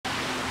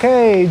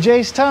Okay,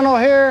 Jace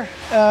Tunnell here.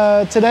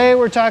 Today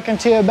we're talking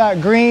to you about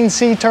green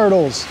sea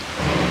turtles.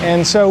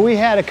 And so we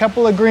had a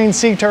couple of green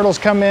sea turtles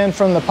come in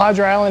from the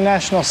Padre Island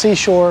National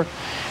Seashore.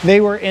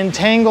 They were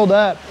entangled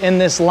up in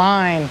this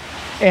line,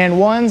 and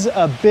one's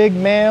a big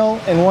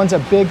male and one's a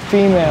big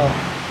female.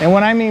 And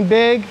when I mean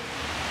big,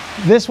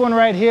 this one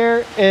right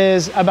here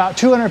is about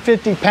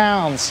 250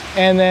 pounds,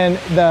 and then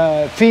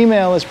the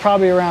female is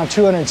probably around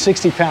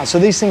 260 pounds. So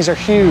these things are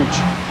huge.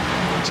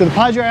 So the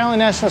Padre Island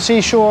National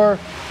Seashore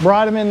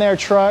brought them in their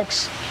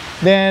trucks.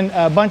 Then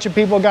a bunch of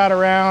people got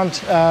around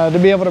to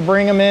be able to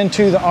bring them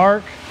into the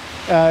ark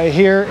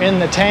here in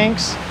the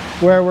tanks,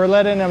 where we're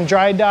letting them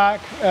dry dock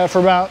for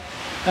about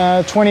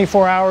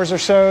 24 hours or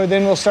so.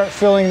 Then we'll start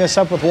filling this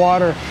up with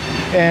water,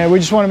 and we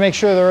just want to make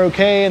sure they're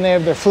okay and they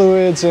have their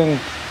fluids and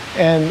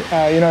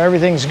you know,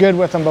 everything's good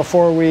with them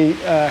before we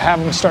have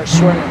them start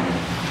swimming.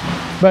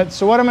 But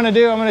so what I'm going to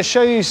do, I'm going to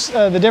show you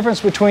the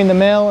difference between the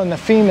male and the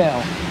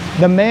female.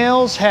 The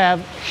males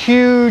have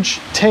huge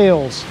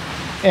tails,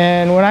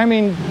 and when I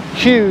mean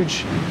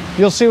huge,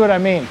 you'll see what I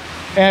mean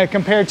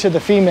compared to the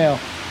female.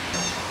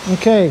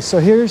 Okay, so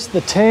here's the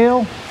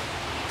tail.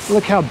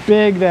 Look how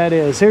big that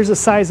is. Here's the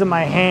size of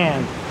my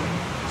hand.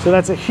 So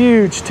that's a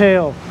huge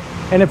tail.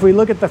 And if we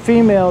look at the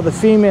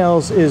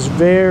females is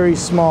very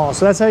small.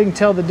 So that's how you can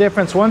tell the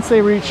difference once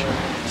they reach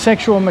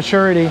sexual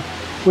maturity,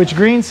 which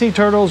green sea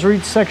turtles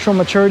reach sexual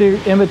maturity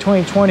in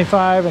between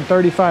 25 and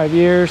 35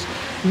 years.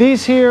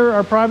 These here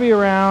are probably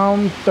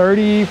around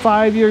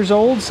 35 years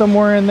old,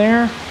 somewhere in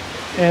there.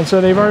 And so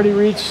they've already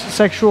reached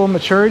sexual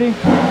maturity.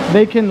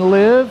 They can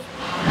live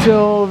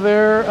till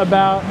they're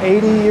about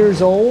 80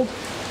 years old.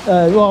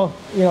 Well,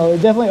 you know,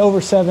 definitely over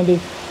 70,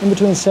 in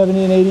between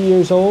 70 and 80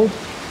 years old.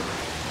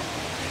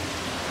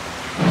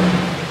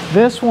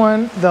 This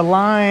one, the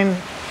line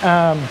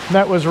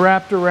that was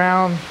wrapped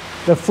around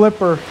the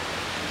flipper,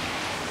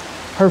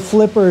 her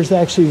flipper is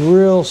actually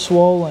real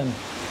swollen.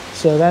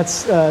 So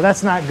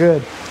that's not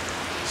good.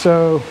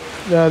 So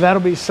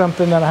that'll be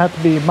something that'll have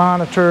to be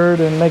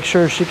monitored and make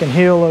sure she can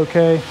heal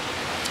okay.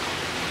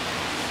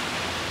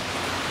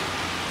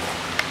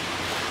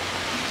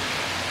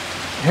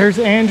 Here's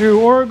Andrew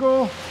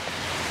Orgel.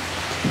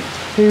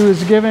 He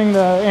was giving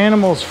the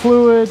animals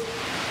fluid,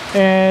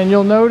 and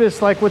you'll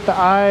notice, like with the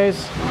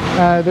eyes,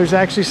 there's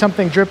actually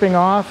something dripping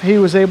off. He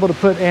was able to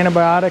put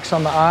antibiotics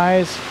on the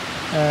eyes,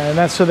 and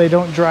that's so they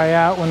don't dry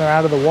out when they're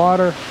out of the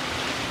water.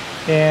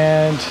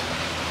 And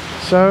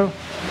so,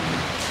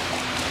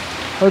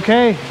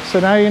 okay, so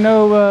now you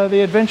know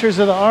the adventures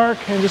of the Ark,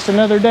 and just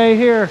another day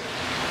here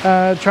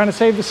trying to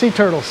save the sea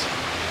turtles.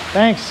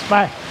 Thanks,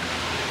 bye.